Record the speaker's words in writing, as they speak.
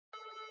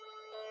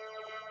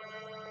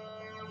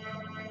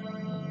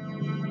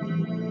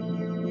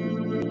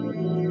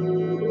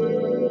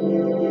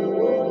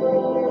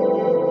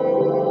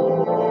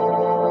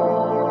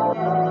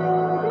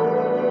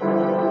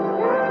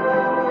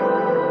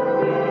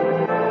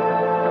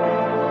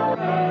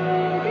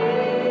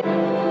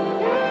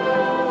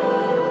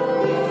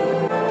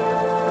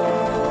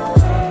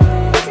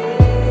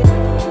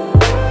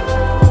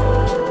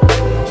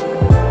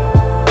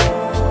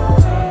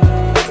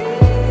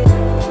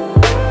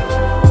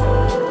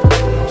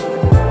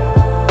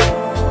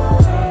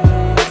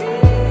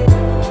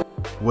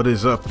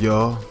is up,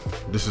 y'all?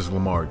 This is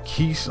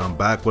LaMarquis. I'm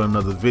back with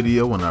another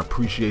video, and I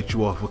appreciate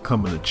you all for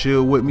coming to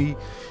chill with me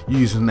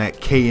using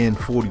that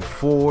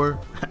KN44.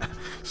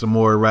 Some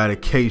more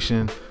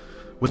eradication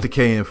with the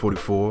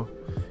KN44.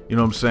 You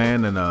know what I'm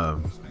saying? And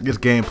this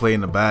gameplay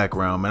in the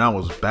background, man, I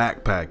was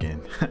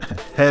backpacking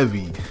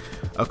heavy.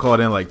 I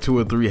caught in like 2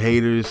 or 3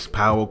 haters,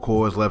 power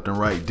cores left and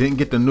right. Didn't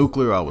get the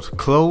nuclear. I was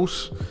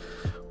close,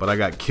 but I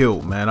got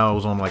killed, man. I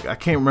was on like, I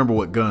can't remember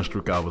what gun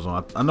streak I was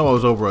on. I know I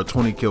was over a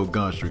 20 kill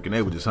gun streak, and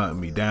they were just hunting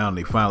me down.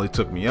 They finally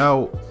took me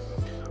out.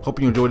 Hope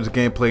you enjoyed this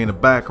gameplay in the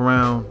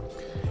background.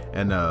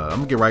 And I'm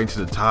gonna get right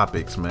into the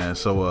topics, man.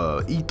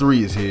 So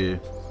E3 is here.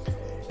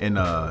 And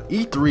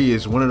E3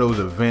 is one of those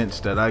events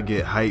that I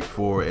get hyped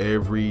for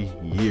every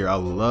year. I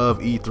love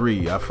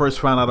E3. I first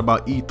found out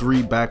about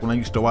E3 back when I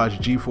used to watch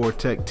G4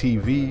 Tech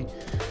TV.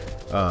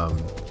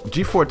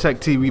 G4 Tech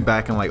TV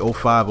back in like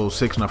 05,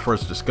 06 when I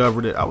first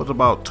discovered it. I was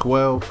about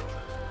 12,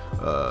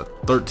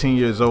 13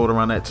 years old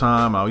around that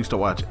time. I used to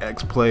watch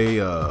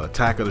Expo,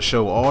 Attack of the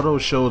Show, all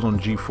those shows on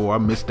G4. I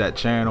missed that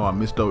channel. I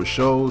missed those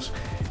shows.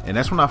 And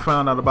that's when I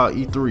found out about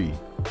E3.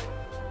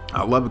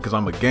 I love it because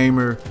I'm a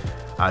gamer.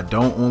 I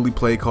don't only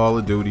play Call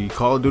of Duty.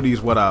 Call of Duty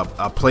is what I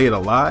play it a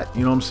lot.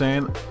 You know what I'm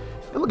saying?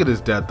 And look at this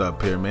death up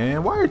here,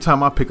 man. Why every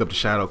time I pick up the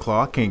Shadow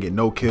Claw, I can't get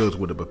no kills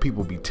with it, but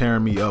people be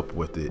tearing me up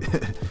with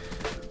it.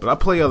 But I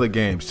play other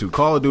games too.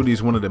 Call of Duty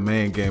is one of the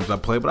main games I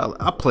play, but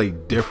I play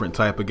different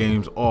type of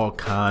games, all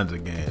kinds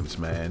of games,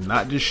 man.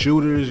 Not just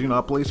shooters, you know,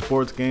 I play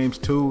sports games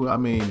too. I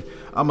mean,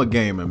 I'm a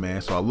gamer,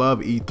 man, so I love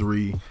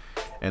E3.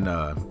 And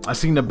I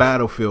seen the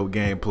Battlefield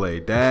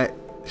gameplay.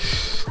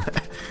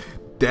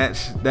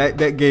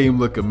 That game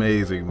look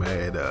amazing,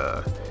 man.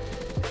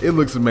 It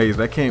looks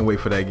amazing. I can't wait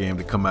for that game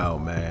to come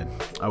out, man.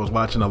 I was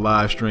watching a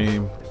live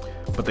stream,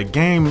 but the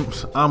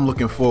games I'm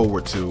looking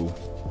forward to,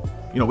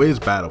 you know, is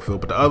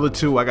Battlefield, but the other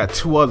two, I got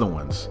 2 other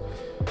ones.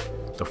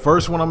 The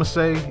first one I'm gonna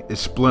say is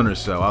Splinter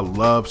Cell. I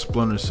love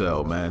Splinter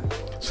Cell, man.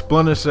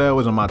 Splinter Cell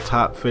is on my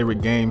top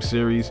favorite game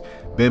series.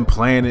 Been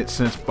playing it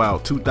since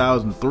about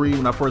 2003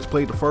 when I first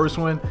played the first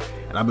one,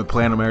 and I've been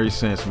playing them ever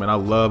since, man. I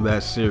love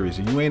that series.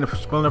 If you ain't a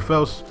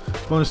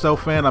Splinter Cell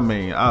fan, I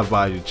mean, I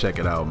advise you to check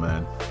it out,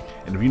 man.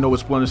 And if you know what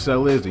Splinter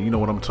Cell is, then you know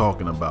what I'm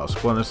talking about.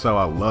 Splinter Cell,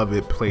 I love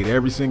it. Played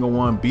every single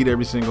one, beat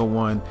every single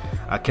one.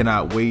 I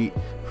cannot wait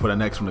for the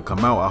next one to come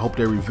out. I hope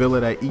they reveal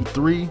it at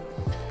E3.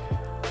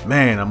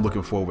 Man, I'm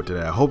looking forward to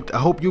that. I hope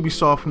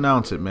Ubisoft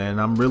announce it, man.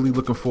 I'm really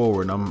looking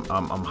forward. I'm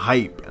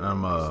hyped, and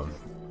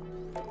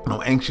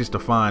I'm anxious to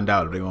find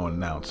out if they're gonna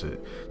announce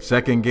it.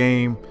 Second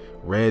game,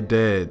 Red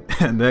Dead.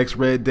 Next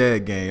Red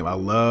Dead game. I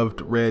loved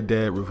Red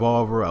Dead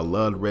Revolver. I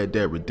loved Red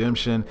Dead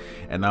Redemption,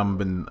 and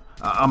I'm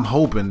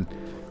hoping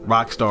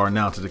Rockstar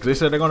announces it, because they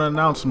said they're gonna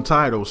announce some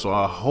titles. So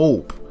I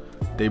hope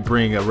they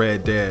bring a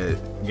Red Dead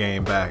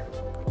game back,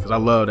 because I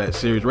love that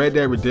series. Red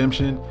Dead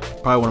Redemption,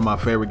 probably one of my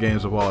favorite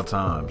games of all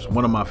times.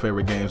 One of my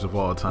favorite games of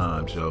all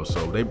times, yo.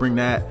 So they bring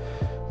that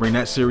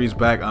series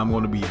back, I'm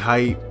gonna be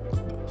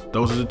hyped.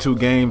 Those are the 2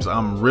 games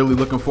I'm really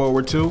looking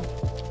forward to.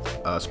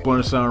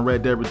 Splinter Cell and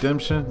Red Dead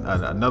Redemption,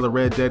 another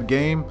Red Dead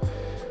game.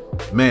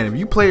 Man, if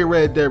you play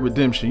Red Dead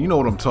Redemption, you know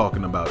what I'm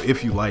talking about,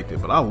 if you liked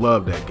it. But I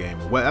love that game.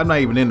 I'm not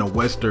even into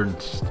Western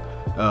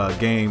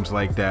games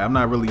like that. I'm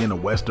not really into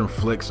Western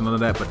flicks and none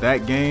of that. But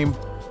that game,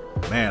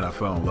 man, I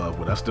fell in love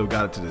with it. I still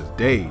got it to this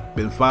day.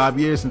 Been 5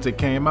 years since it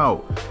came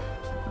out.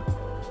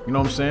 You know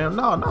what I'm saying?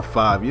 No, not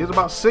 5 years,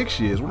 about 6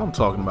 years. What I'm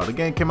talking about. The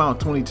game came out in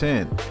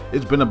 2010.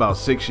 It's been about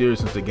 6 years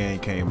since the game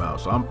came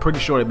out. So I'm pretty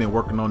sure they've been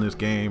working on this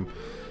game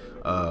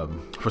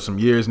for some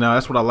years now.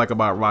 That's what I like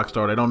about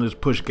Rockstar. They don't just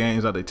push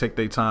games out. They take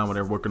their time when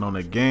they're working on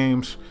their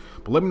games.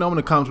 But let me know in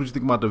the comments what you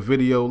think about the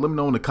video. Let me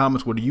know in the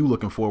comments what are you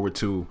looking forward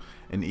to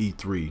in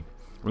E3.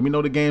 Let me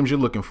know the games you're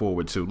looking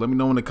forward to. Let me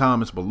know in the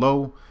comments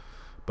below.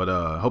 But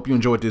I hope you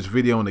enjoyed this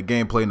video and the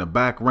gameplay in the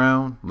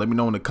background. Let me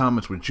know in the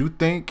comments what you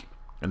think.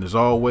 And as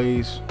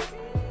always,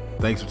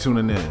 thanks for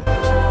tuning in.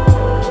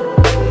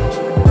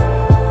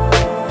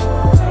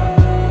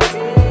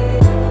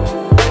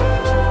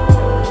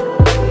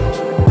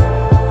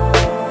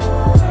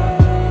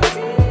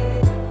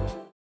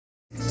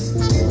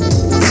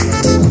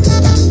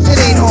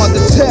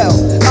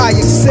 I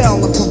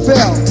excel and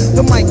prevail.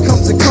 The mic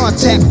comes in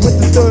contact with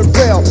the third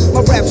rail.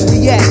 My raps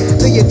react,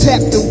 they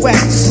attack the whack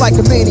just like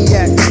a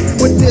maniac.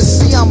 With this,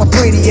 see I'm a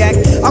brainiac.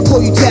 I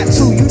call you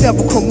tattoo, you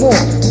never come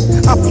off.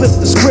 I flip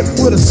the script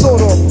with a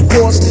sword off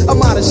course. I'm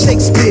out of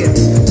Shakespeare,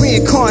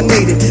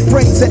 reincarnated,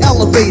 brains are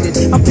elevated.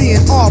 I'm being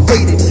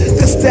R-rated.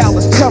 This style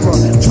is terror,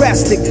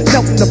 drastic,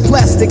 melting the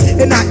plastic,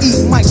 and I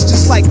eat mics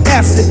just like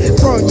acid.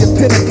 Burn your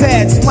pen and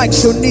pads,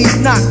 mics you'll need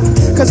not,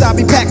 cause I'll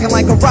be packing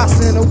like a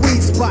roster in a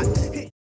weed spot.